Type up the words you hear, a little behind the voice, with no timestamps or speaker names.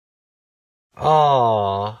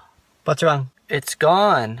Oh. What's wrong? It's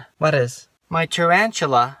gone. What is? My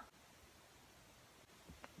tarantula.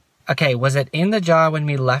 Okay, was it in the jar when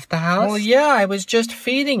we left the house? Well, yeah, I was just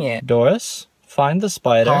feeding it. Doris, find the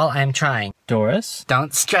spider. Paul, I'm trying. Doris?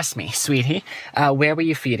 Don't stress me, sweetie. Where were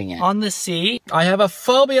you feeding it? On the seat. I have a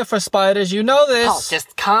phobia for spiders, you know this. Paul,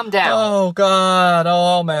 just calm down. Oh, God.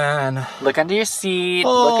 Oh, man. Look under your seat.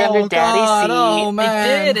 Oh, Look under Daddy's God. seat. Oh,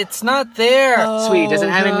 man. It did. It's not there. Oh, sweetie, does it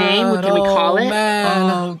have a name? Can we call it?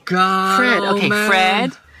 Man. Oh, God. Fred. Okay, man.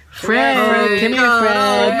 Fred. Fred. Come here, Fred.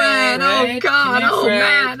 Oh, man. Oh, God. Oh,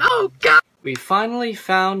 man. Oh, God. We finally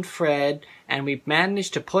found Fred, and we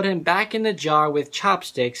managed to put him back in the jar with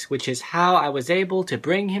chopsticks, which is how I was able to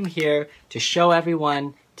bring him here to show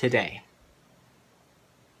everyone today.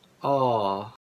 Oh.